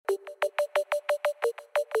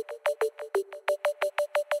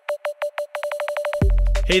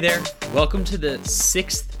Hey there, welcome to the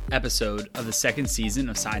 6th episode of the 2nd season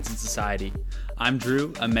of Science and Society. I'm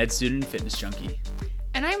Drew, a med student and fitness junkie.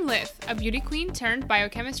 And I'm Lith, a beauty queen turned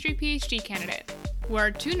biochemistry PhD candidate.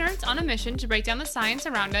 We're two nerds on a mission to break down the science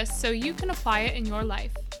around us so you can apply it in your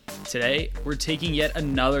life. Today, we're taking yet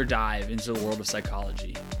another dive into the world of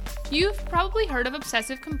psychology. You've probably heard of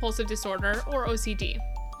obsessive compulsive disorder, or OCD.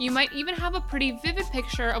 You might even have a pretty vivid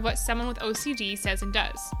picture of what someone with OCD says and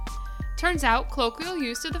does. Turns out, colloquial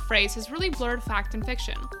use of the phrase has really blurred fact and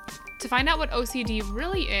fiction. To find out what OCD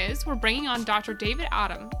really is, we're bringing on Dr. David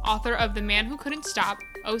Adam, author of The Man Who Couldn't Stop,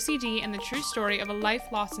 OCD and the True Story of a Life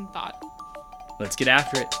Lost in Thought. Let's get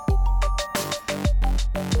after it.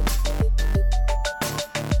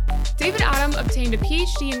 David Adam obtained a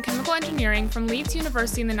PhD in chemical engineering from Leeds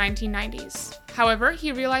University in the 1990s. However,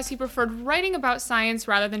 he realized he preferred writing about science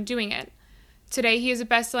rather than doing it. Today, he is a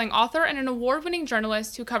best-selling author and an award-winning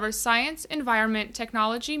journalist who covers science, environment,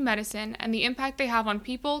 technology, medicine, and the impact they have on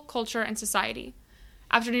people, culture, and society.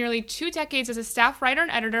 After nearly 2 decades as a staff writer and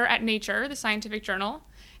editor at Nature, the scientific journal,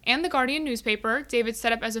 and the Guardian newspaper, David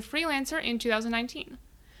set up as a freelancer in 2019.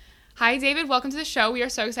 Hi, David. Welcome to the show. We are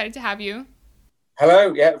so excited to have you.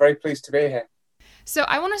 Hello. Yeah, very pleased to be here. So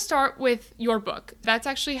I want to start with your book. That's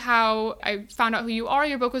actually how I found out who you are.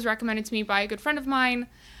 Your book was recommended to me by a good friend of mine.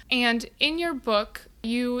 And in your book,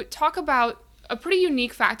 you talk about a pretty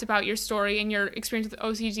unique fact about your story and your experience with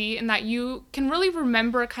OCD, and that you can really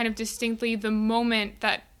remember kind of distinctly the moment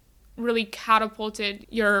that really catapulted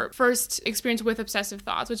your first experience with obsessive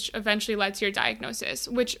thoughts, which eventually led to your diagnosis,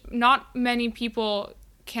 which not many people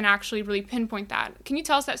can actually really pinpoint that. Can you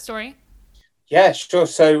tell us that story? Yeah, sure.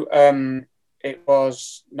 So it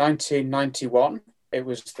was 1991. It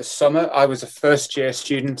was the summer. I was a first-year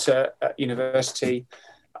student at university.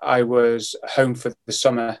 I was home for the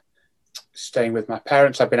summer, staying with my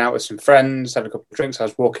parents. I'd been out with some friends, had a couple of drinks. I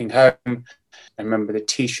was walking home. I remember the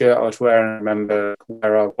T-shirt I was wearing. I remember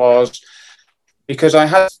where I was, because I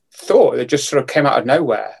had thought that just sort of came out of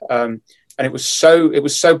nowhere, and it was so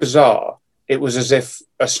bizarre. It was as if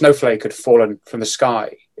a snowflake had fallen from the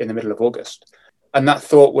sky in the middle of August, and that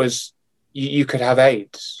thought was, you could have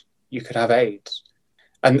AIDS. You could have AIDS,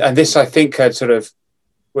 and this, I think, had sort of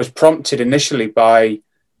was prompted initially by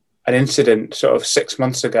an incident sort of 6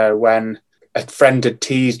 months ago when a friend had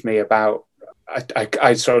teased me about,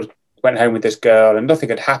 I sort of went home with this girl and nothing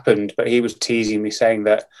had happened, but he was teasing me, saying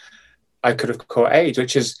that I could have caught AIDS,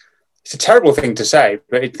 which is, it's a terrible thing to say,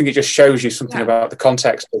 but I think it just shows you something about the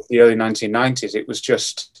context of the early 1990s. It was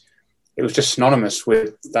just synonymous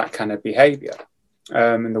with that kind of behaviour,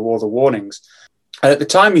 and all the warnings. And at the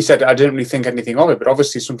time he said, I didn't really think anything of it, but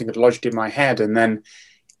obviously something had lodged in my head, and then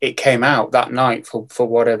it came out that night for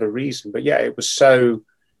whatever reason. But yeah, it was so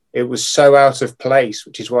out of place,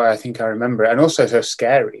 which is why I think I remember it, and also so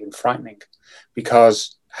scary and frightening,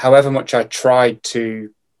 because however much I tried to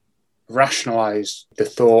rationalize the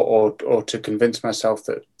thought or to convince myself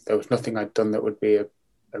that there was nothing I'd done that would be a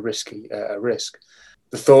risk,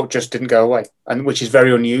 the thought just didn't go away, and which is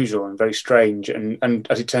very unusual and very strange, and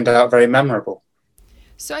as it turned out, very memorable.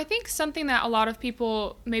 So I think something that a lot of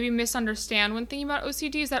people maybe misunderstand when thinking about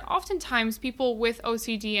OCD is that oftentimes people with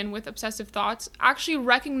OCD and with obsessive thoughts actually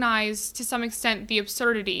recognize to some extent the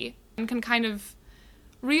absurdity and can kind of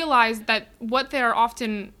realize that what they're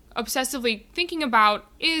often obsessively thinking about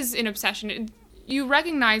is an obsession. You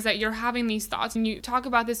recognize that you're having these thoughts, and you talk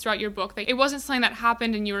about this throughout your book, that it wasn't something that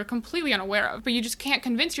happened and you were completely unaware of, but you just can't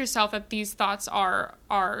convince yourself that these thoughts are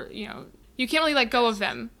you can't really let go of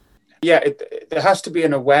them. Yeah, there has to be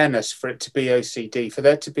an awareness for it to be OCD, for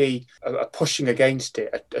there to be a pushing against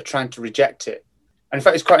it, a trying to reject it. And in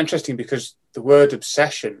fact, it's quite interesting because the word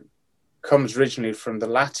obsession comes originally from the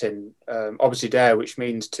Latin obsidere, which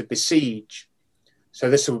means to besiege. So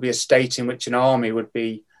this would be a state in which an army would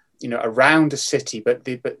be, around a city, but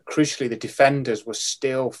crucially, the defenders were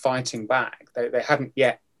still fighting back. They hadn't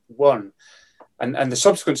yet won. And the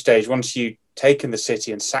subsequent stage, once you'd taken the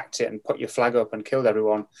city and sacked it and put your flag up and killed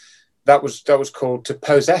everyone, that was called to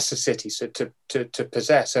possess a city, so to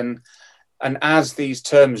possess. And as these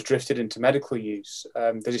terms drifted into medical use,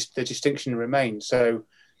 the distinction remained. So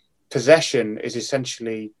possession is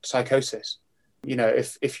essentially psychosis.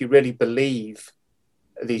 If you really believe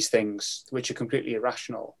these things, which are completely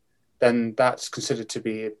irrational, then that's considered to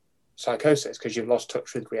be psychosis because you've lost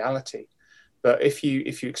touch with reality. But if you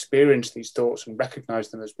experience these thoughts and recognize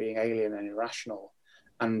them as being alien and irrational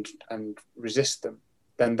and resist them,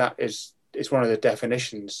 then it's one of the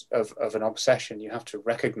definitions of an obsession. You have to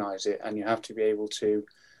recognize it and you have to be able to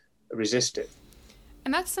resist it.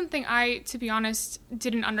 And that's something I, to be honest,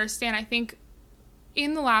 didn't understand. I think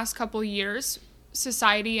in the last couple of years,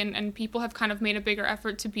 society and people have kind of made a bigger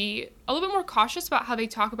effort to be a little bit more cautious about how they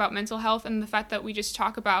talk about mental health, and the fact that we just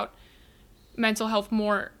talk about mental health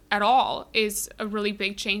more at all is a really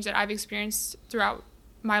big change that I've experienced throughout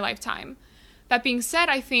my lifetime. That being said,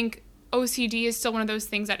 I think OCD is still one of those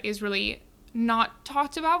things that is really not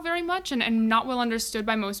talked about very much and not well understood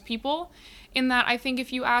by most people, in that I think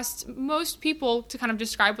if you asked most people to kind of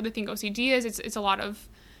describe what they think OCD is, it's a lot of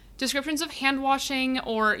descriptions of hand washing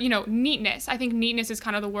or, neatness. I think neatness is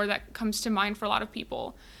kind of the word that comes to mind for a lot of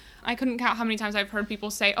people. I couldn't count how many times I've heard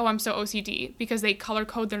people say, oh, I'm so OCD, because they color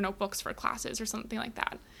code their notebooks for classes or something like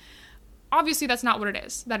that. Obviously, that's not what it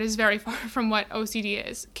is. That is very far from what OCD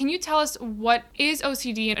is. Can you tell us what is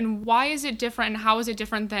OCD and why is it different, and how is it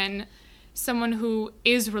different than someone who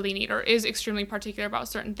is really neat or is extremely particular about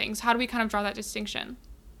certain things? How do we kind of draw that distinction?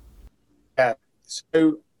 Yeah.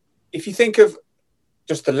 So if you think of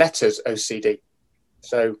just the letters OCD,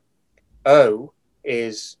 so O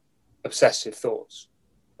is obsessive thoughts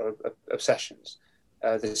or obsessions.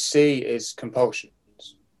 The C is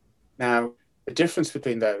compulsions. Now, the difference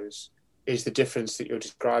between those is the difference that you're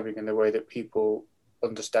describing in the way that people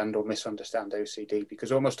understand or misunderstand OCD,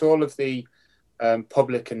 because almost all of the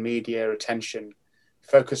public and media attention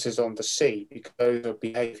focuses on the C, because those are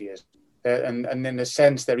behaviours, and in a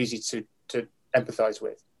sense they're easy to empathise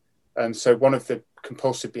with. So one of the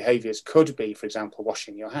compulsive behaviours could be, for example,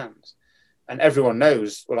 washing your hands. And everyone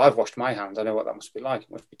knows, well, I've washed my hands, I know what that must be like.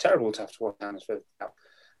 It must be terrible to have to wash hands with that.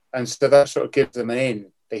 And so that sort of gives them an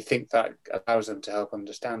in. They think that allows them to help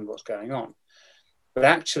understand what's going on. But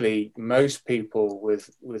actually, most people with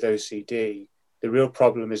OCD, the real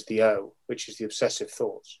problem is the O, which is the obsessive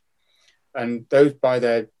thoughts. And those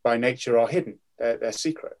by nature are hidden. They're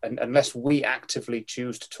secret. And unless we actively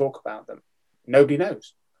choose to talk about them, nobody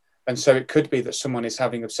knows. And so it could be that someone is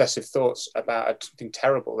having obsessive thoughts about something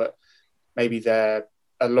terrible, that maybe a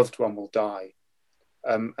loved one will die.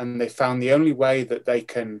 And they found the only way that they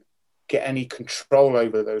can get any control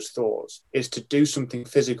over those thoughts is to do something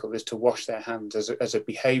physical, is to wash their hands as a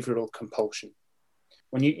behavioral compulsion.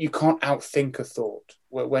 When you can't outthink a thought,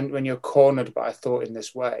 when you're cornered by a thought in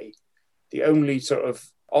this way, the only sort of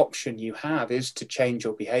option you have is to change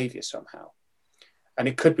your behavior somehow. And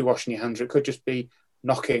it could be washing your hands, or it could just be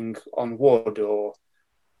knocking on wood. Or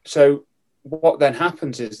so what then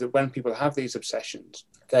happens is that when people have these obsessions,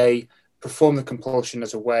 they perform the compulsion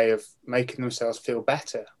as a way of making themselves feel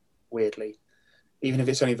better, weirdly, even if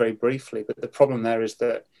it's only very briefly. But the problem there is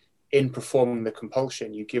that in performing the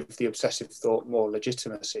compulsion, you give the obsessive thought more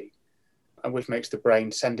legitimacy, and which makes the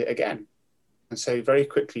brain send it again. And so very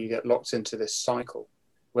quickly you get locked into this cycle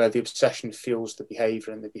where the obsession fuels the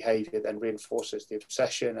behavior, and the behavior then reinforces the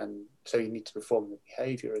obsession, and so you need to perform the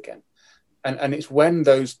behavior again. And it's when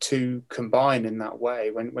those two combine in that way,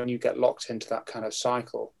 when you get locked into that kind of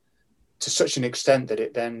cycle to such an extent that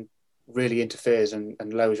it then really interferes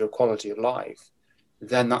and lowers your quality of life,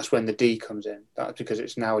 then that's when the D comes in. That's because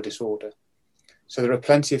it's now a disorder. So there are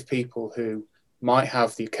plenty of people who might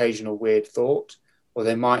have the occasional weird thought, or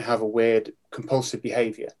they might have a weird compulsive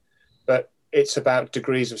behavior, but it's about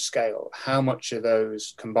degrees of scale. How much are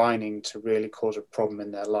those combining to really cause a problem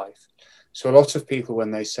in their life? So a lot of people,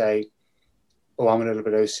 when they say, oh, I'm a little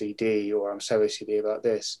bit OCD, or I'm so OCD about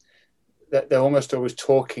this, that they're almost always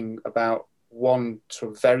talking about one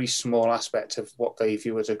sort of very small aspect of what they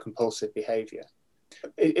view as a compulsive behavior.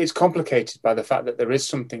 It's complicated by the fact that there is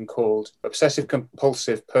something called obsessive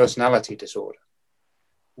compulsive personality disorder,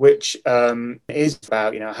 which is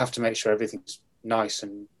about, I have to make sure everything's nice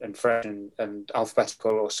and fresh and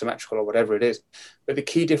alphabetical or symmetrical or whatever it is. But the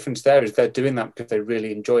key difference there is they're doing that because they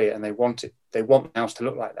really enjoy it and they want it. They want the house to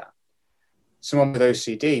look like that. Someone with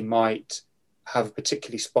OCD might have a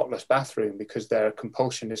particularly spotless bathroom because their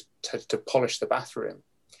compulsion is to polish the bathroom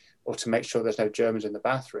or to make sure there's no germs in the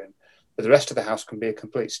bathroom. But the rest of the house can be a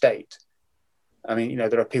complete state. I mean,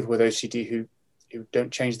 there are people with OCD who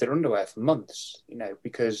don't change their underwear for months,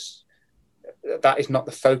 because that is not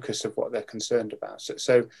the focus of what they're concerned about.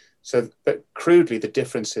 But crudely, the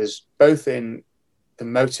difference is both in the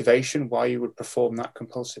motivation why you would perform that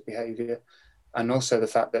compulsive behavior, and also the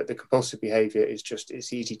fact that the compulsive behavior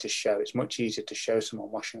it's easy to show. It's much easier to show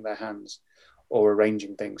someone washing their hands or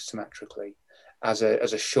arranging things symmetrically as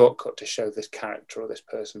a shortcut to show this character or this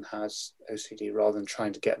person has OCD, rather than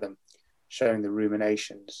trying to get them showing the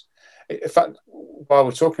ruminations. In fact, while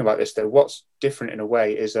we're talking about this, though, what's different in a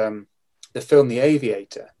way is the film The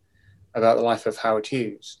Aviator, about the life of Howard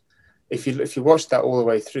Hughes. If you watch that all the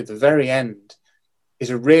way through, the very end is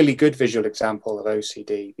a really good visual example of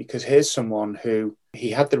OCD, because here's someone who he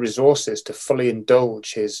had the resources to fully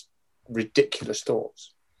indulge his ridiculous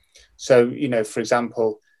thoughts. So, for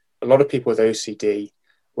example, a lot of people with OCD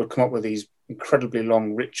would come up with these incredibly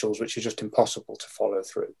long rituals, which are just impossible to follow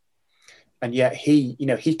through. And yet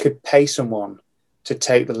he could pay someone to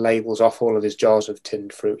take the labels off all of his jars of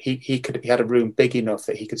tinned fruit. He had a room big enough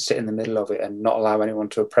that he could sit in the middle of it and not allow anyone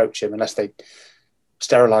to approach him unless they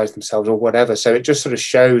sterilize themselves or whatever. So it just sort of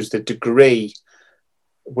shows the degree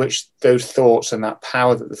which those thoughts and that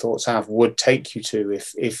power that the thoughts have would take you to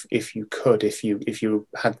if you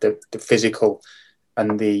had the physical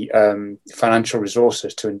and the financial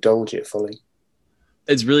resources to indulge it fully.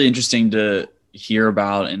 It's really interesting to hear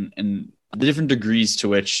about and the different degrees to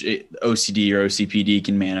which OCD or OCPD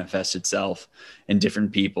can manifest itself in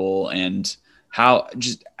different people, and how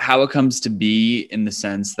it comes to be, in the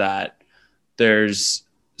sense that there's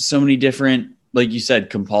so many different, like you said,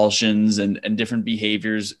 compulsions and different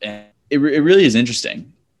behaviors. And it really is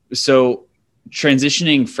interesting. So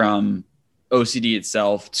transitioning from OCD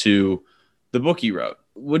itself to the book you wrote,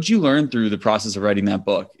 what did you learn through the process of writing that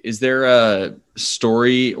book? Is there a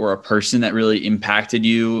story or a person that really impacted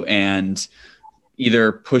you and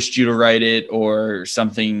either pushed you to write it, or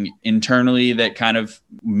something internally that kind of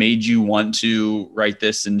made you want to write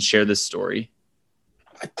this and share this story?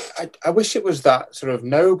 I wish it was that sort of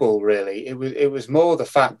noble, really. It was more the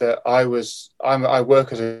fact that I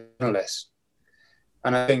work as a journalist,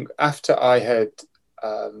 and I think after I had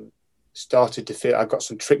started to feel, I got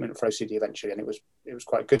some treatment for OCD eventually, and it was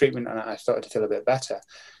quite good treatment, and I started to feel a bit better.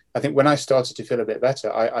 I think when I started to feel a bit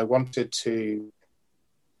better, I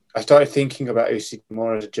started thinking about OCD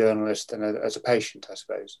more as a journalist than as a patient, I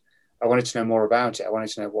suppose. I wanted to know more about it. I wanted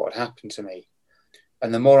to know what had happened to me.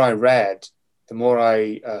 And the more I read, the more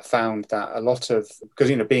I found that a lot of,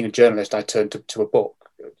 because, being a journalist, I turned to a book.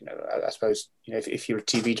 I suppose, if you're a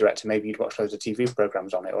TV director, maybe you'd watch loads of TV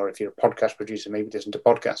programs on it, or if you're a podcast producer, maybe you'd listen to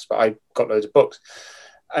podcasts, but I got loads of books.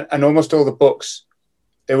 And almost all the books,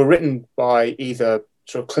 they were written by either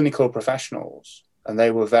sort of clinical professionals, and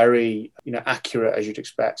they were very, accurate, as you'd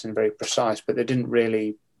expect, and very precise, but they didn't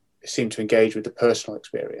really seem to engage with the personal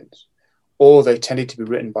experience. Or they tended to be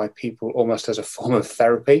written by people almost as a form of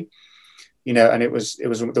therapy, and there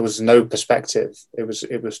was no perspective. It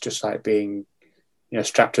was just like being,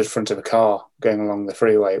 strapped to the front of a car going along the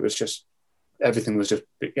freeway. It was just, everything was just,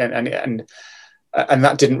 and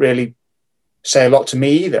that didn't really say a lot to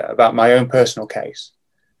me either about my own personal case.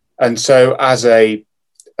 And so as a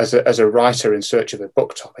writer in search of a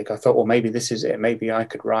book topic, I thought, well, maybe this is it. Maybe I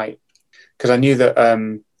could write, because I knew that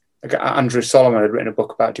Andrew Solomon had written a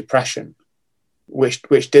book about depression, which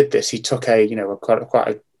did this. He took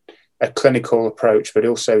quite a clinical approach, but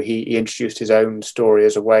also he introduced his own story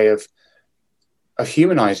as a way of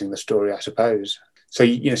humanizing the story, I suppose. So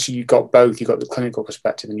so you got both. You got the clinical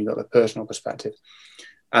perspective and you got the personal perspective.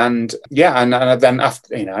 And and then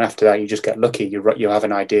after that, you just get lucky. You have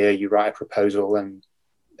an idea, you write a proposal, and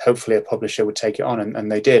hopefully a publisher would take it on,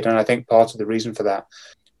 and they did. And I think part of the reason for that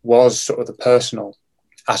was sort of the personal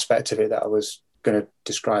aspect of it that I was going to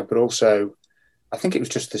describe, but also I think it was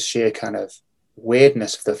just the sheer kind of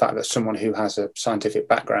weirdness of the fact that someone who has a scientific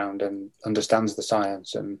background and understands the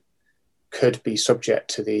science and could be subject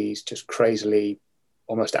to these just crazily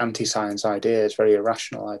almost anti-science ideas, very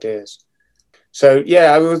irrational ideas. So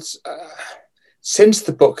I was since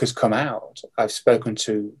the book has come out, I've spoken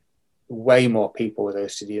to way more people with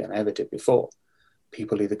OCD than I ever did before.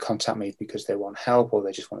 People either contact me because they want help, or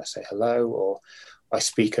they just want to say hello, or I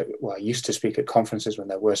used to speak at conferences when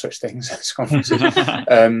there were such things as conferences.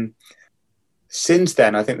 Since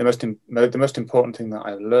then, I think the most important thing that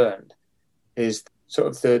I learned is sort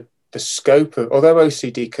of the scope of, although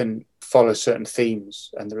OCD can follow certain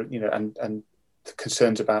themes and and the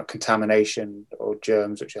concerns about contamination or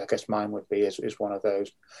germs, which I guess mine would be, is one of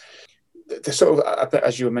those. The sort of,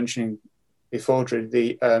 as you were mentioning before, Drew,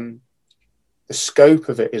 the scope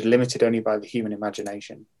of it is limited only by the human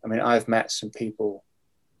imagination. I mean, I've met some people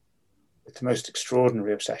with the most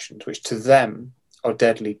extraordinary obsessions, which to them are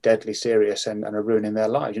deadly, deadly serious and are ruining their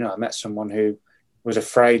lives. I met someone who was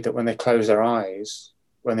afraid that when they close their eyes,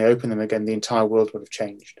 when they open them again, the entire world would have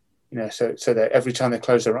changed. So that every time they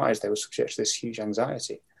close their eyes, they were subject to this huge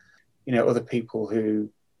anxiety. Other people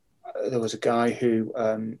who, there was a guy who,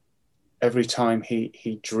 every time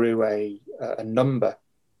he drew a number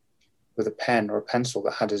with a pen or a pencil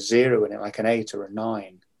that had a 0 in it, like an 8 or a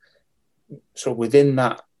 9, so within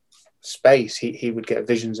that space, he would get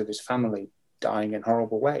visions of his family dying in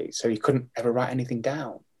horrible ways. So he couldn't ever write anything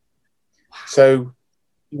down. Wow. So,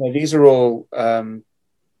 these are all,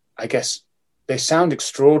 I guess, they sound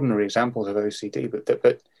extraordinary examples of OCD,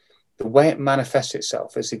 but the way it manifests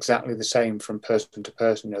itself is exactly the same from person to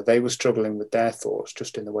person. They were struggling with their thoughts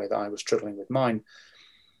just in the way that I was struggling with mine.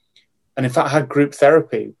 And in fact, I had group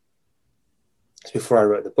therapy before I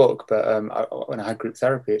wrote the book. But when I had group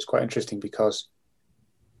therapy, it's quite interesting because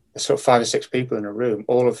there's sort of 5 or 6 people in a room,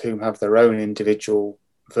 all of whom have their own individual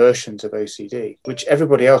versions of OCD, which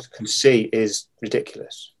everybody else can see is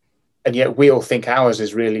ridiculous. And yet we all think ours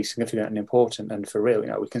is really significant and important and for real.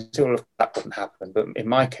 We can see all of that wouldn't happen, but in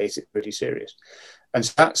my case, it's really serious. And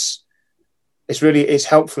so it's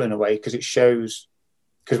helpful in a way because it shows,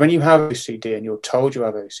 because when you have OCD and you're told you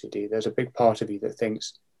have OCD, there's a big part of you that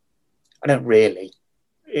thinks, I don't really,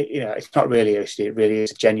 it's not really OCD. It really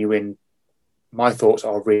is a genuine, my thoughts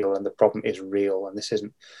are real and the problem is real and this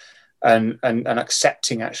isn't. And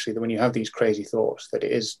accepting actually that when you have these crazy thoughts, that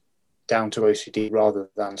it is down to OCD rather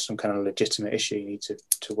than some kind of legitimate issue you need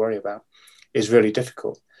to worry about is really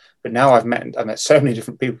difficult. But now I've met so many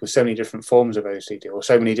different people with so many different forms of OCD or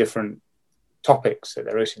so many different topics that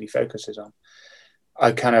their OCD focuses on.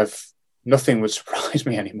 Nothing would surprise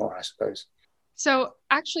me anymore, I suppose. So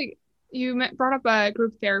actually, you brought up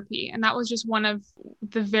group therapy, and that was just one of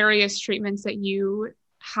the various treatments that you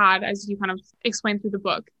had as you kind of explained through the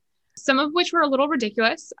book. Some of which were a little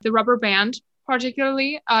ridiculous. The rubber band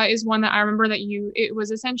particularly is one that I remember that it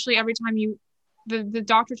was essentially every time the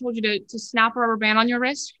doctor told you to snap a rubber band on your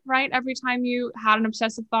wrist, right? Every time you had an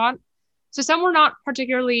obsessive thought. So some were not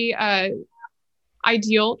particularly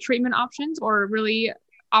ideal treatment options or really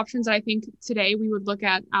options that I think today we would look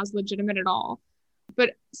at as legitimate at all.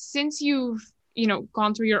 But since you've,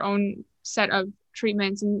 gone through your own set of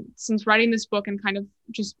treatments and since writing this book and kind of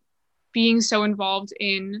just being so involved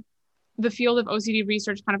in the field of OCD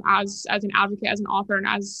research kind of as an advocate, as an author, and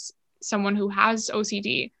as someone who has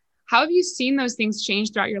OCD, how have you seen those things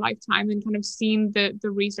change throughout your lifetime and kind of seen the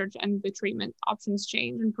research and the treatment options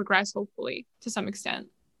change and progress, hopefully, to some extent?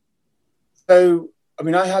 So,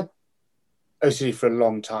 I had OCD for a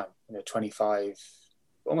long time, 25,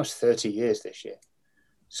 almost 30 years this year.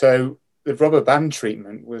 So the rubber band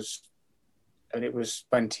treatment was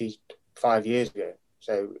 25 years ago.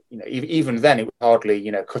 So, even then it was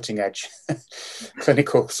hardly, cutting edge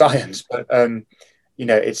clinical science, but,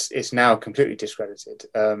 it's now completely discredited.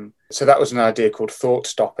 So that was an idea called thought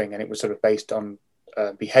stopping, and it was sort of based on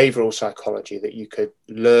behavioral psychology, that you could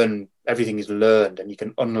learn, everything is learned and you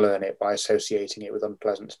can unlearn it by associating it with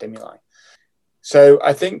unpleasant stimuli. So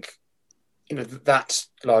I think, that's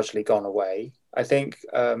largely gone away. I think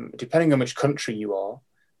depending on which country you are,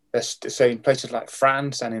 so in places like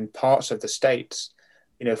France and in parts of the States,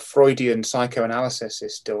 Freudian psychoanalysis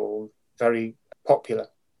is still very popular.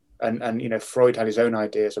 And Freud had his own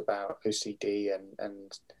ideas about OCD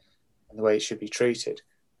and the way it should be treated.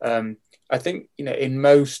 I think, in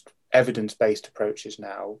most evidence-based approaches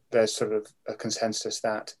now, there's sort of a consensus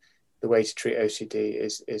that the way to treat OCD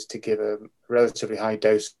is to give a relatively high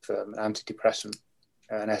dose of an antidepressant,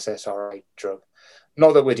 an SSRI drug.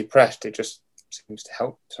 Not that we're depressed, it just seems to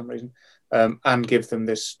help for some reason. And give them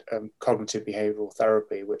this cognitive behavioral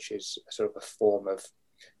therapy, which is sort of a form of,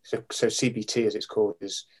 so CBT as it's called,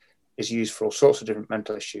 is used for all sorts of different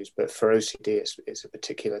mental issues, but for OCD it's a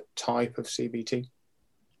particular type of CBT,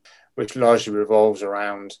 which largely revolves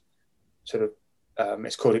around sort of,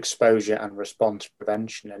 it's called exposure and response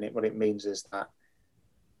prevention. And what it means is that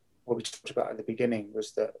what we talked about at the beginning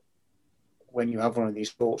was that when you have one of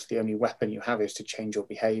these thoughts, the only weapon you have is to change your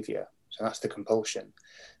behavior. So that's the compulsion.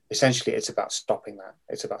 Essentially, it's about stopping that.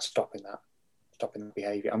 It's about stopping the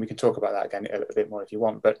behavior. And we can talk about that again a bit more if you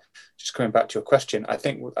want. But just coming back to your question, I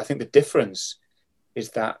think the difference is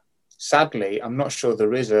that, sadly, I'm not sure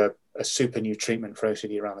there is a super new treatment for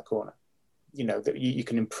OCD around the corner. That you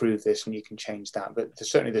can improve this and you can change that. But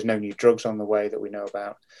there's no new drugs on the way that we know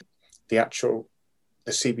about.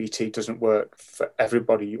 The CBT doesn't work for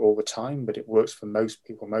everybody all the time, but it works for most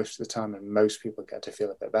people most of the time, and most people get to feel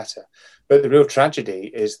a bit better. But the real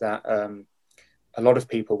tragedy is that a lot of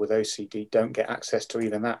people with OCD don't get access to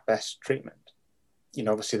even that best treatment.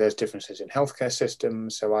 Obviously there's differences in healthcare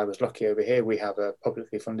systems. So I was lucky over here. We have a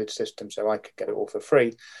publicly funded system, so I could get it all for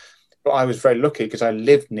free. But I was very lucky because I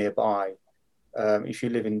lived nearby. If you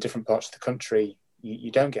live in different parts of the country,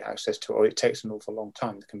 you don't get access to it, or it takes an awful long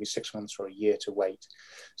time. It can be 6 months or a year to wait.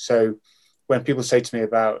 So when people say to me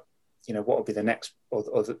about, what would be the next or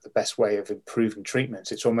the best way of improving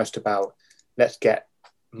treatments, it's almost about, let's get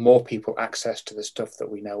more people access to the stuff that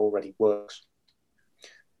we know already works.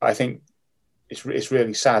 I think it's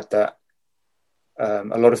really sad that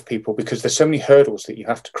a lot of people, because there's so many hurdles that you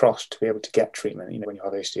have to cross to be able to get treatment. When you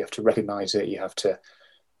have OCD, you have to recognize it, you have to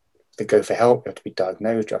to go for help, you have to be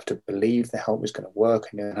diagnosed, you have to believe the help is going to work,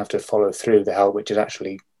 and you then have to follow through the help, which is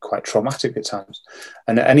actually quite traumatic at times.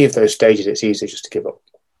 And at any of those stages, it's easy just to give up,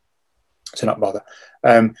 to not bother.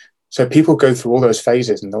 So people go through all those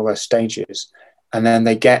phases and all those stages, and then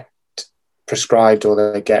they get prescribed or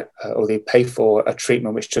they pay for a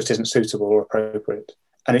treatment which just isn't suitable or appropriate.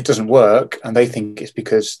 And it doesn't work, and they think it's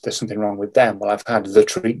because there's something wrong with them. Well, I've had the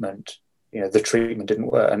treatment, the treatment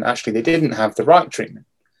didn't work. And actually they didn't have the right treatment.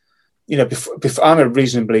 Before I'm a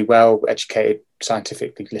reasonably well-educated,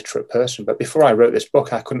 scientifically literate person, but before I wrote this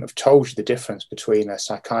book, I couldn't have told you the difference between a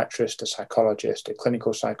psychiatrist, a psychologist, a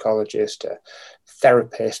clinical psychologist, a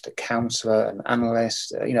therapist, a counsellor, an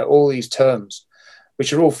analyst, all these terms,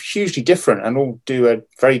 which are all hugely different and all do a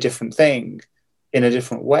very different thing in a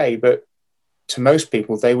different way. But to most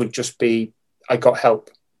people, they would just be, I got help,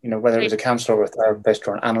 whether it was a counsellor or a therapist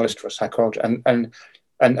or an analyst or a psychologist.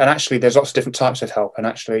 And actually, there's lots of different types of help. And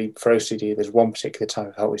actually, for OCD, there's one particular type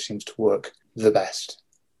of help which seems to work the best.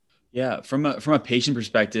 Yeah, from a patient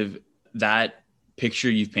perspective, that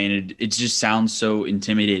picture you've painted, it just sounds so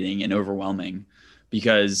intimidating and overwhelming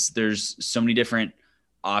because there's so many different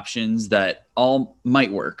options that all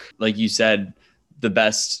might work. Like you said, the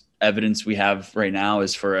best evidence we have right now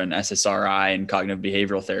is for an SSRI and cognitive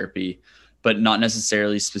behavioral therapy, but not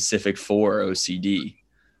necessarily specific for OCD.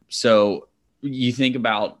 So you think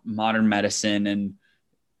about modern medicine and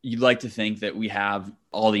you'd like to think that we have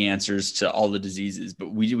all the answers to all the diseases,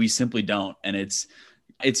 but we simply don't. And it's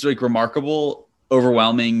like remarkable,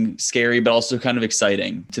 overwhelming, scary, but also kind of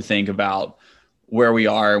exciting to think about where we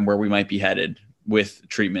are and where we might be headed with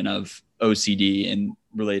treatment of OCD and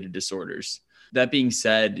related disorders. That being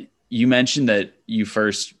said, you mentioned that you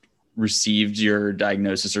first received your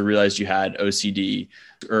diagnosis or realized you had OCD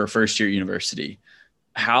or first year at university.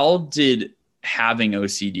 How did having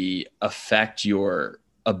OCD affect your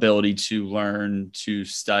ability to learn, to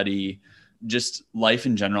study, just life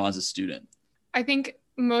in general as a student? I think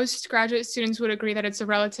most graduate students would agree that it's a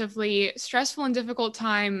relatively stressful and difficult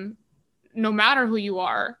time, no matter who you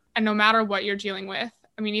are and no matter what you're dealing with.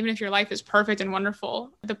 I mean, even if your life is perfect and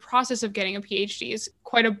wonderful, the process of getting a PhD is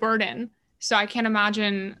quite a burden. So I can't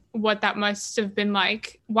imagine what that must have been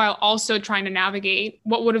like while also trying to navigate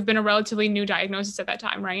what would have been a relatively new diagnosis at that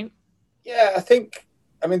time, right? Yeah,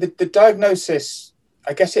 the diagnosis,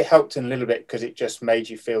 I guess it helped in a little bit because it just made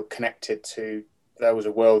you feel connected to, there was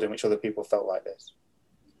a world in which other people felt like this.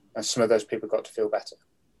 And some of those people got to feel better.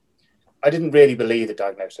 I didn't really believe the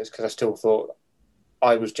diagnosis because I still thought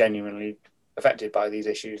I was genuinely affected by these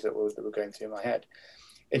issues that were going through my head.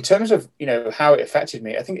 In terms of, how it affected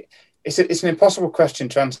me, I think it's an impossible question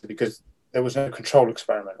to answer because there was no control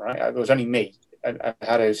experiment, right? It was only me and I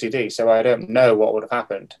had OCD. So I don't know what would have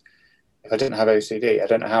happened if I didn't have OCD. I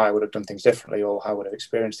don't know how I would have done things differently or how I would have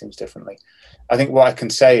experienced things differently. I think what I can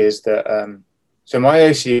say is that, so my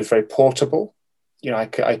OCD was very portable. I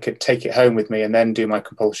could take it home with me and then do my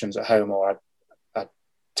compulsions at home, or I'd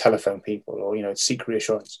telephone people, or, seek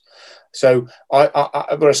reassurance. So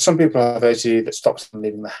whereas some people have OCD that stops them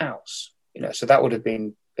leaving the house, so that would have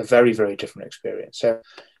been a very, very different experience. So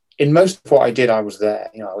in most of what I did, I was there,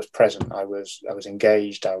 I was present, I was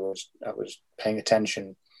engaged, I was paying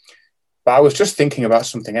attention, but I was just thinking about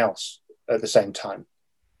something else at the same time.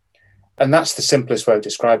 And that's the simplest way of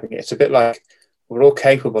describing it. It's a bit like we're all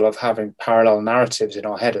capable of having parallel narratives in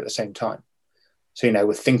our head at the same time. So,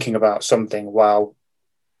 we're thinking about something while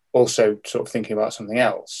also sort of thinking about something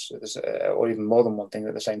else, or even more than one thing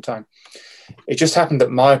at the same time. It just happened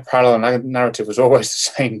that my parallel narrative was always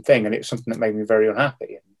the same thing, and it was something that made me very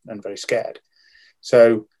unhappy and very scared.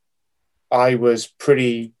 So I was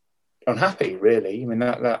pretty unhappy, really. I mean,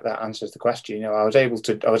 that answers the question. I was able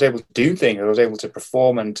to do things. I was able to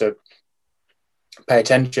perform and to pay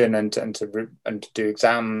attention and to do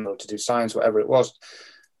exams or to do science, whatever it was.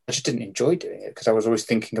 I just didn't enjoy doing it because I was always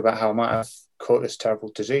thinking about how I might have caught this terrible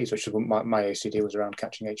disease, which is what my OCD was around,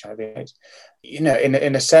 catching HIV/AIDS.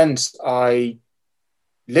 In a sense, I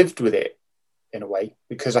lived with it in a way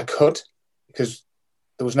because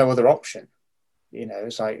there was no other option.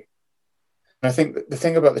 It's like, and I think the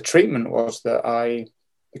thing about the treatment was that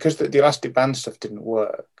because the elastic band stuff didn't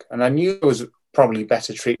work, and I knew there was probably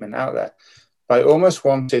better treatment out there, but I almost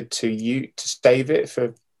wanted to save it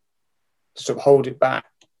to sort of hold it back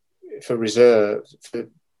for reserve, to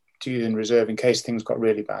use in reserve in case things got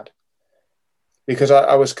really bad. Because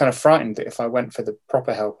I was kind of frightened that if I went for the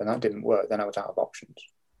proper help and that didn't work, then I was out of options.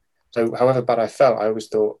 So however bad I felt, I always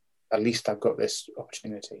thought, at least I've got this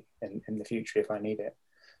opportunity in the future if I need it.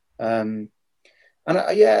 And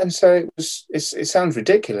so it sounds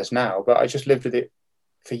ridiculous now, but I just lived with it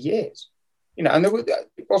for years. And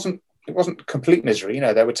it wasn't complete misery.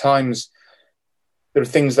 There were times, there were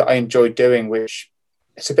things that I enjoyed doing, which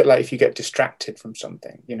it's a bit like if you get distracted from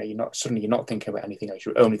something, you're not thinking about anything else.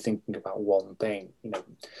 You're only thinking about one thing.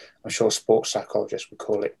 I'm sure sports psychologists would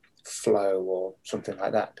call it flow or something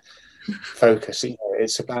like that. Focus.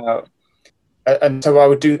 It's about, and so I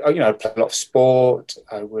would do. I'd play a lot of sport.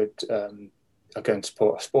 I'd go and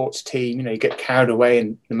support a sports team. You get carried away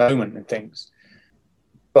in the moment and things.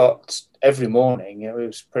 But every morning, it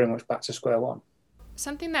was pretty much back to square one.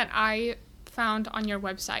 Something that I found on your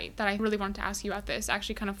website that I really wanted to ask you about, this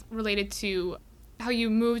actually kind of related to how you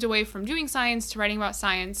moved away from doing science to writing about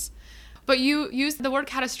science, but you used the word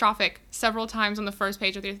catastrophic several times on the first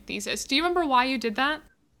page of your thesis. Do you remember why you did that?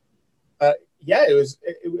 Yeah, it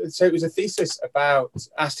was a thesis about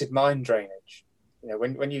acid mine drainage.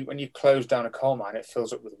 When you close down a coal mine, it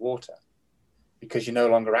fills up with water because you're no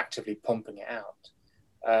longer actively pumping it out,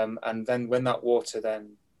 and then when that water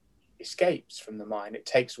then escapes from the mine, it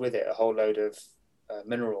takes with it a whole load of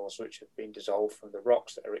minerals which have been dissolved from the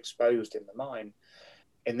rocks that are exposed in the mine.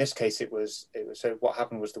 In this case, it was so what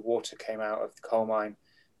happened was the water came out of the coal mine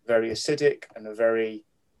very acidic and very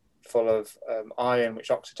full of iron,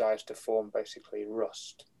 which oxidized to form basically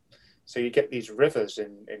rust. So you get these rivers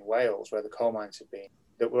in Wales where the coal mines had been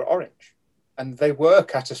that were orange, and they were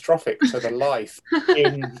catastrophic to the life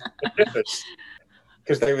in the rivers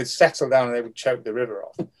because they would settle down and they would choke the river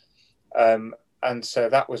off. And so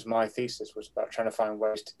that was my thesis, was about trying to find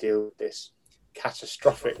ways to deal with this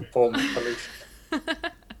catastrophic form of pollution.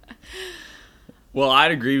 Well,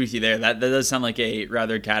 I'd agree with you there. That does sound like a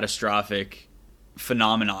rather catastrophic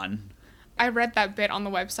phenomenon. I read that bit on the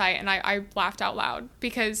website and I laughed out loud,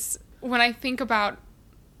 because when I think about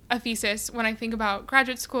a thesis, when I think about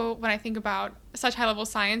graduate school, when I think about such high-level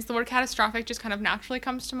science, the word catastrophic just kind of naturally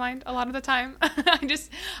comes to mind a lot of the time.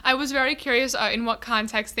 I was very curious in what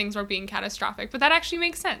context things were being catastrophic, but that actually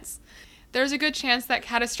makes sense. There's a good chance that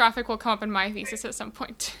catastrophic will come up in my thesis at some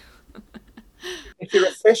point. If you're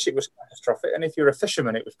a fish, it was catastrophic, and if you're a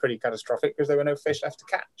fisherman, it was pretty catastrophic because there were no fish left to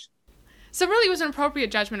catch. So really, it was an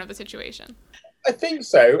appropriate judgment of the situation. I think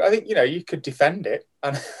so. I think, you could defend it.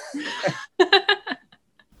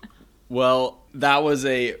 Well, that was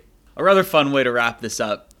a rather fun way to wrap this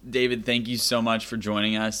up. David, thank you so much for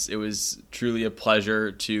joining us. It was truly a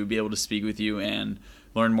pleasure to be able to speak with you and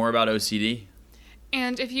learn more about OCD.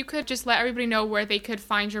 And if you could just let everybody know where they could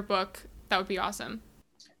find your book, that would be awesome.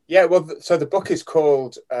 Yeah, well, so the book is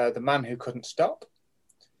called The Man Who Couldn't Stop.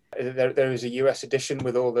 There is a US edition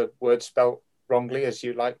with all the words spelt wrongly, as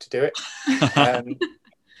you like to do it.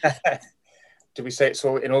 Do we say it's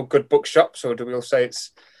all in all good bookshops, or do we all say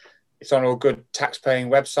it's on all good tax-paying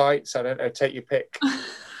websites? I don't know. Take your pick.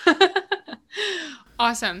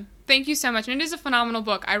 Awesome. Thank you so much. And it is a phenomenal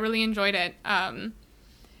book. I really enjoyed it.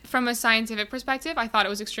 From a scientific perspective, I thought it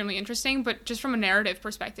was extremely interesting, but just from a narrative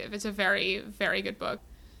perspective, it's a very, very good book.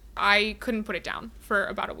 I couldn't put it down for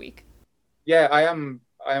about a week. Yeah,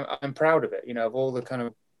 I'm proud of it. Of all the kind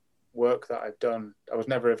of work that I've done, I was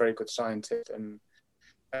never a very good scientist, and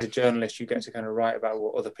as a journalist, you get to kind of write about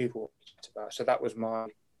what other people write about. So that was my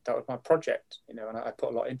project, and I put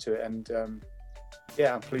a lot into it, and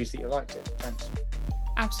I'm pleased that you liked it. Thanks.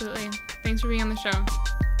 Absolutely. Thanks for being on the show.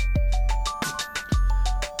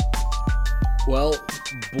 Well,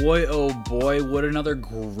 boy, oh boy, what another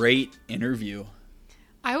great interview.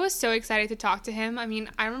 I was so excited to talk to him. I mean,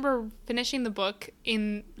 I remember finishing the book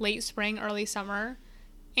in late spring, early summer,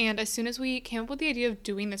 and as soon as we came up with the idea of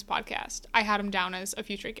doing this podcast, I had him down as a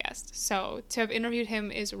future guest. So to have interviewed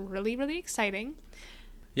him is really, really exciting.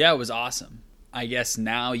 Yeah, it was awesome. I guess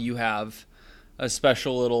now you have a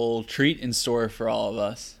special little treat in store for all of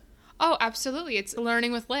us. Oh, absolutely. It's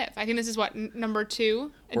Learning with Liv. I think this is what, number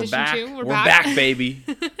 2? Edition 2? We're back, baby.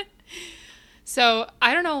 So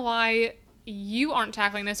I don't know why you aren't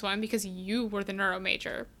tackling this one, because you were the neuro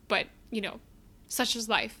major, but, such is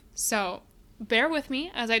life. So bear with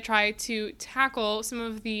me as I try to tackle some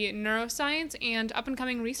of the neuroscience and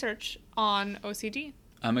up-and-coming research on OCD.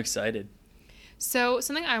 I'm excited. So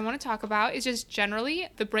something I want to talk about is just generally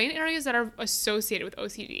the brain areas that are associated with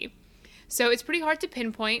OCD. So it's pretty hard to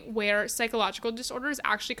pinpoint where psychological disorders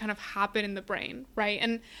actually kind of happen in the brain, right?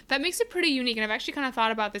 And that makes it pretty unique. And I've actually kind of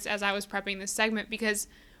thought about this as I was prepping this segment, because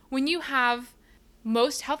when you have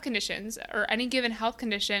most health conditions, or any given health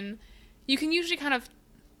condition, you can usually kind of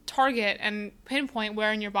target and pinpoint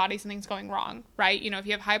where in your body something's going wrong, right? If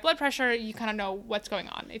you have high blood pressure, you kind of know what's going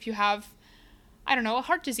on. If you have, a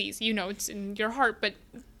heart disease, it's in your heart. But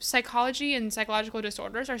psychology and psychological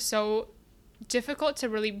disorders are so difficult to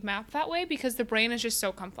really map that way, because the brain is just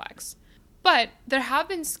so complex. But there have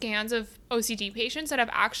been scans of OCD patients that have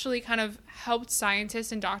actually kind of helped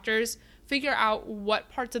scientists and doctors figure out what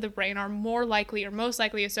parts of the brain are more likely or most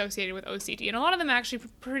likely associated with OCD. And a lot of them actually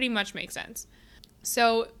pretty much make sense.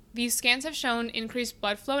 So these scans have shown increased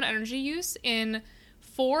blood flow and energy use in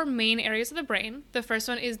 4 main areas of the brain. The first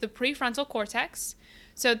one is the prefrontal cortex.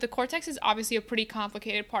 So the cortex is obviously a pretty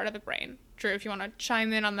complicated part of the brain. Drew, if you want to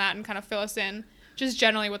chime in on that and kind of fill us in, just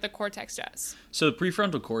generally what the cortex does. So the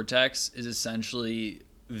prefrontal cortex is essentially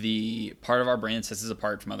the part of our brain that sets us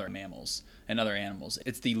apart from other mammals and other animals.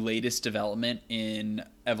 It's the latest development in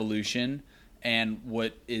evolution and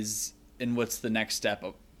what's the next step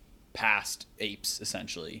of past apes,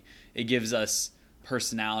 essentially. It gives us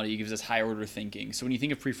personality, it gives us high order thinking. So when you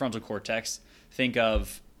think of prefrontal cortex, think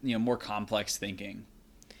of, more complex thinking.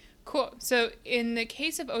 Cool. So in the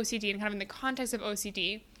case of OCD and kind of in the context of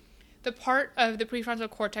OCD, the part of the prefrontal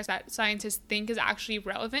cortex that scientists think is actually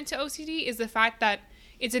relevant to OCD is the fact that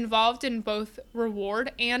it's involved in both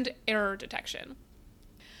reward and error detection.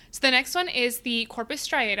 So the next one is the corpus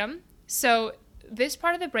striatum. So this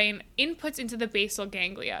part of the brain inputs into the basal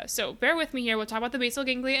ganglia. So bear with me here. We'll talk about the basal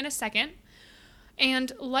ganglia in a second.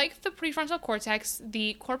 And like the prefrontal cortex,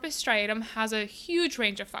 the corpus striatum has a huge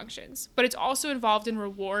range of functions, but it's also involved in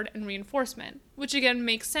reward and reinforcement, which again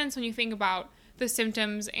makes sense when you think about the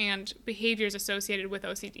symptoms and behaviors associated with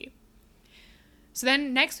OCD. So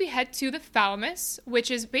then next we head to the thalamus,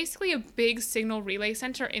 which is basically a big signal relay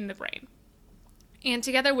center in the brain. And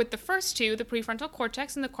together with the first two, the prefrontal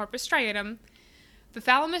cortex and the corpus striatum, the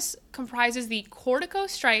thalamus comprises the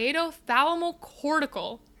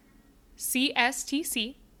corticostriatothalamocortical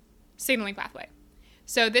CSTC signaling pathway.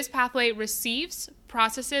 So this pathway receives,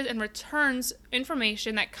 processes, and returns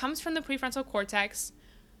information that comes from the prefrontal cortex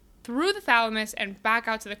through the thalamus and back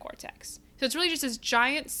out to the cortex. So it's really just this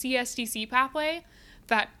giant CSTC pathway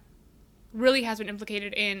that really has been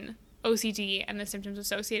implicated in OCD and the symptoms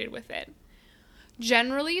associated with it.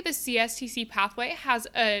 Generally, the CSTC pathway has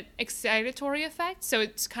an excitatory effect, so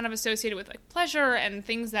it's kind of associated with like pleasure and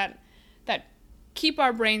things that keep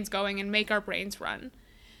our brains going and make our brains run.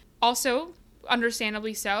 Also,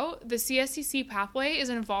 understandably so, the CSTC pathway is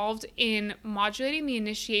involved in modulating the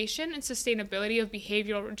initiation and sustainability of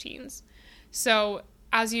behavioral routines. So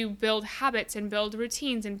as you build habits and build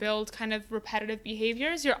routines and build kind of repetitive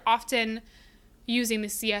behaviors, you're often using the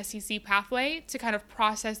CSTC pathway to kind of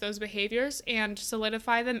process those behaviors and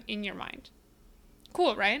solidify them in your mind.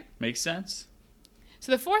 Cool, right? Makes sense.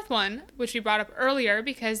 So the fourth one, which we brought up earlier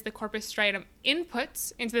because the corpus striatum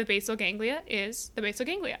inputs into the basal ganglia, is the basal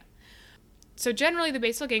ganglia. So generally, the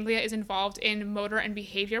basal ganglia is involved in motor and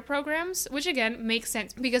behavior programs, which again makes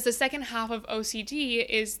sense because the second half of OCD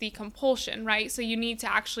is the compulsion, right? So you need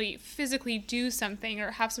to actually physically do something or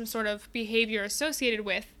have some sort of behavior associated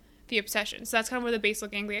with the obsession. So that's kind of where the basal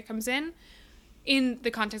ganglia comes in the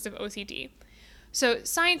context of OCD. So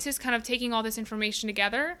scientists kind of taking all this information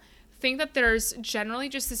together think that there's generally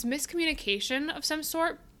just this miscommunication of some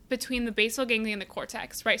sort between the basal ganglia and the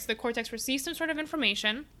cortex, right? So the cortex receives some sort of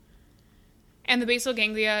information and the basal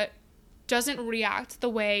ganglia doesn't react the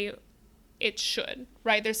way it should,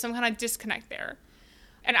 right? There's some kind of disconnect there.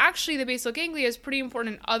 And actually, the basal ganglia is pretty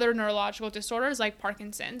important in other neurological disorders like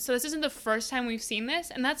Parkinson's. So this isn't the first time we've seen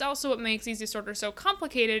this, and that's also what makes these disorders so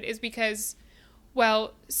complicated is because,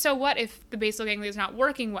 well, so what if the basal ganglia is not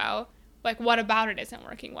working well? Like, what about it isn't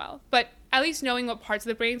working well? But at least knowing what parts of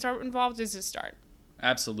the brains are involved is a start.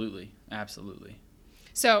 Absolutely. Absolutely.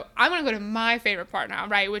 So I'm going to go to my favorite part now,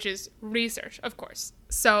 right, which is research, of course.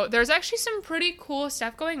 So there's actually some pretty cool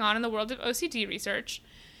stuff going on in the world of OCD research.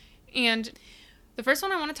 And the first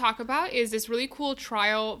one I want to talk about is this really cool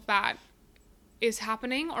trial that is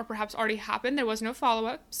happening or perhaps already happened. There was no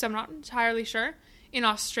follow-up, so I'm not entirely sure. In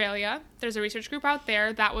Australia, there's a research group out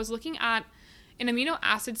there that was looking at an amino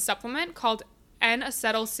acid supplement called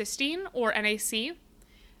N-acetylcysteine, or NAC,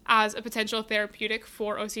 as a potential therapeutic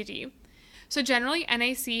for OCD. So generally,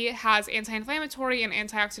 NAC has anti-inflammatory and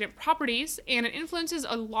antioxidant properties, and it influences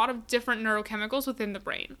a lot of different neurochemicals within the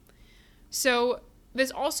brain. So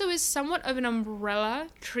this also is somewhat of an umbrella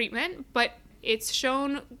treatment, but it's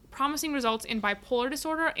shown promising results in bipolar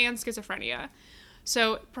disorder and schizophrenia.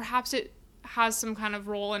 So perhaps it has some kind of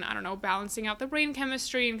role in, balancing out the brain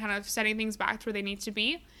chemistry and kind of setting things back to where they need to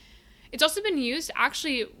be. It's also been used,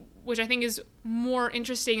 actually, which I think is more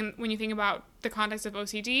interesting when you think about the context of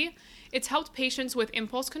OCD. It's helped patients with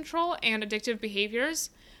impulse control and addictive behaviors,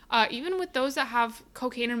 even with those that have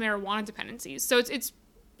cocaine and marijuana dependencies. So it's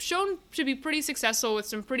shown to be pretty successful with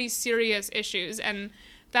some pretty serious issues, and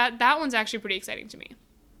that one's actually pretty exciting to me.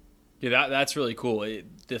 Yeah, that's really cool.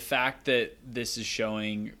 The fact that this is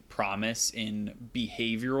showing promise in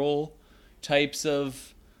behavioral types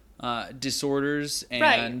of disorders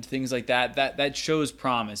and things like that shows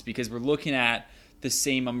promise, because we're looking at the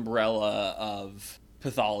same umbrella of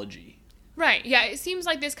pathology. Right. Yeah, it seems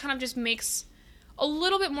like this kind of just makes a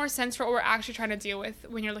little bit more sense for what we're actually trying to deal with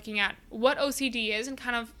when you're looking at what OCD is, and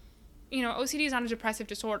kind of, OCD is not a depressive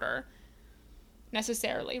disorder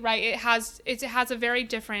necessarily, right? It has a very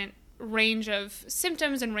different range of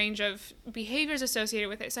symptoms and range of behaviors associated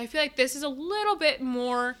with it. So I feel like this is a little bit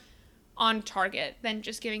more on target than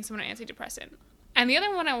just giving someone an antidepressant. And the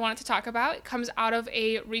other one I wanted to talk about comes out of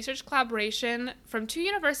a research collaboration from 2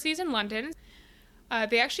 universities in London.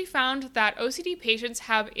 They actually found that OCD patients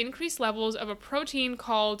have increased levels of a protein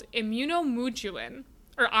called immunomodulin,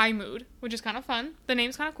 or iMood, which is kind of fun. The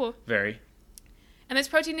name's kind of cool. Very. And this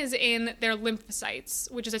protein is in their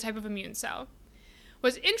lymphocytes, which is a type of immune cell.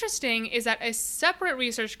 What's interesting is that a separate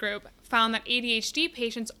research group found that ADHD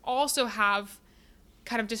patients also have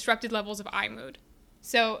kind of disrupted levels of iMood.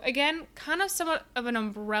 So again, kind of somewhat of an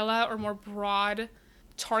umbrella or more broad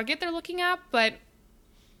target they're looking at, but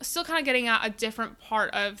still kind of getting at a different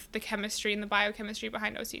part of the chemistry and the biochemistry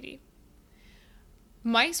behind OCD.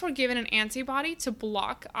 Mice were given an antibody to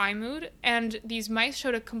block iMood, and these mice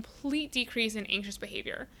showed a complete decrease in anxious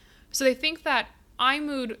behavior. So they think that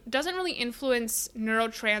iMood doesn't really influence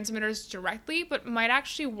neurotransmitters directly, but might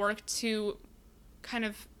actually work to kind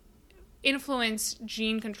of influence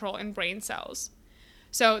gene control in brain cells.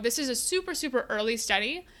 So this is a super, super early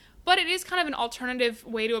study, but it is kind of an alternative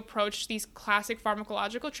way to approach these classic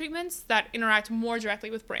pharmacological treatments that interact more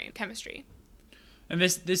directly with brain chemistry. And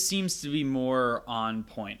this seems to be more on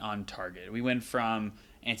point, on target. We went from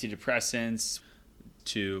antidepressants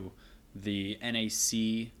to the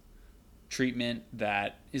NAC treatment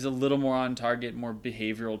that is a little more on target, more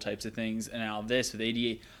behavioral types of things. And now this with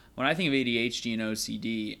ADHD. When I think of ADHD and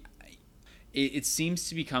OCD, it seems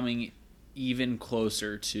to be coming even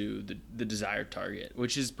closer to the desired target,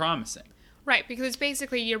 which is promising. Right, because it's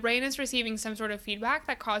basically your brain is receiving some sort of feedback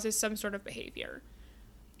that causes some sort of behavior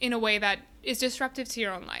in a way that is disruptive to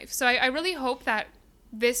your own life. So I really hope that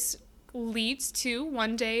this leads to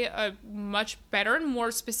one day a much better and more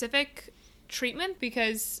specific treatment,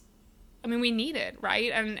 because, I mean, we need it,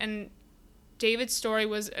 right? And David's story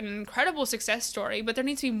was an incredible success story, but there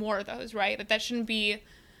needs to be more of those, right? That shouldn't be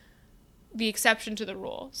the exception to the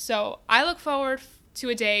rule. So I look forward to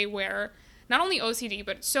a day where not only OCD,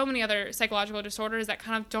 but so many other psychological disorders that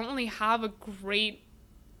kind of don't really have a great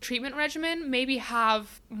treatment regimen maybe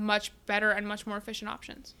have much better and much more efficient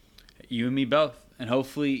options. You and me both. And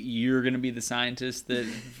hopefully you're going to be the scientist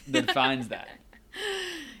that finds that.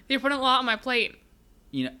 You're putting a lot on my plate.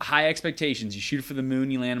 High expectations. You shoot for the moon,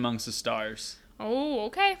 you land amongst the stars. Oh,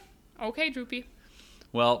 okay. Okay, Droopy.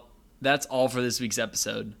 Well, that's all for this week's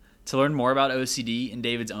episode. To learn more about OCD and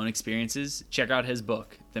David's own experiences, check out his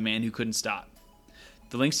book, The Man Who Couldn't Stop.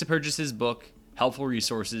 The links to purchase his book, helpful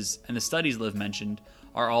resources, and the studies Liv mentioned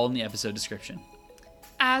are all in the episode description.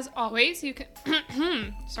 As always, you can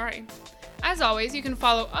As always, you can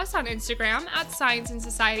follow us on Instagram at Science and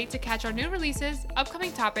Society to catch our new releases,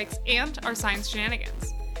 upcoming topics, and our science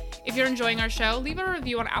shenanigans. If you're enjoying our show, leave a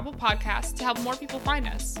review on Apple Podcasts to help more people find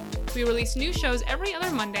us. We release new shows every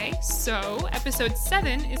other Monday, so episode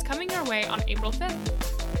 7 is coming your way on April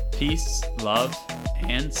 5th. Peace, love,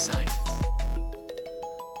 and science.